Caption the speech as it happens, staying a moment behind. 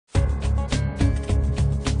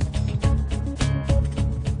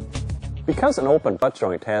Because an open butt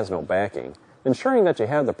joint has no backing, ensuring that you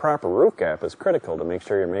have the proper root gap is critical to make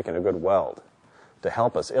sure you're making a good weld. To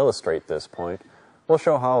help us illustrate this point, we'll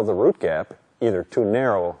show how the root gap, either too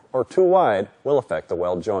narrow or too wide, will affect the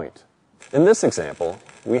weld joint. In this example,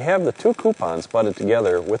 we have the two coupons butted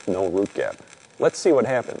together with no root gap. Let's see what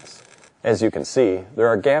happens. As you can see, there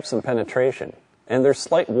are gaps in penetration, and there's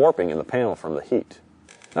slight warping in the panel from the heat.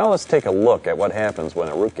 Now let's take a look at what happens when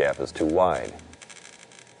a root gap is too wide.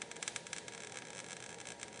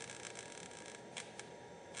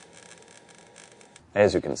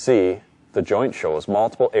 As you can see, the joint shows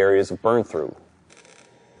multiple areas of burn through.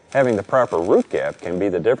 Having the proper root gap can be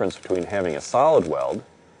the difference between having a solid weld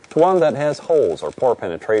to one that has holes or poor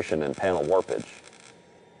penetration and panel warpage.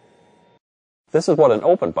 This is what an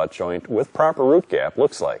open butt joint with proper root gap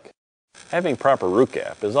looks like. Having proper root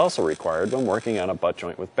gap is also required when working on a butt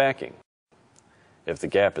joint with backing. If the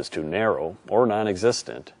gap is too narrow or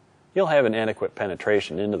non-existent, you'll have inadequate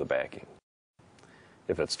penetration into the backing.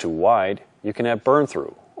 If it's too wide, you can have burn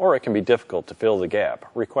through, or it can be difficult to fill the gap,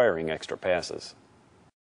 requiring extra passes.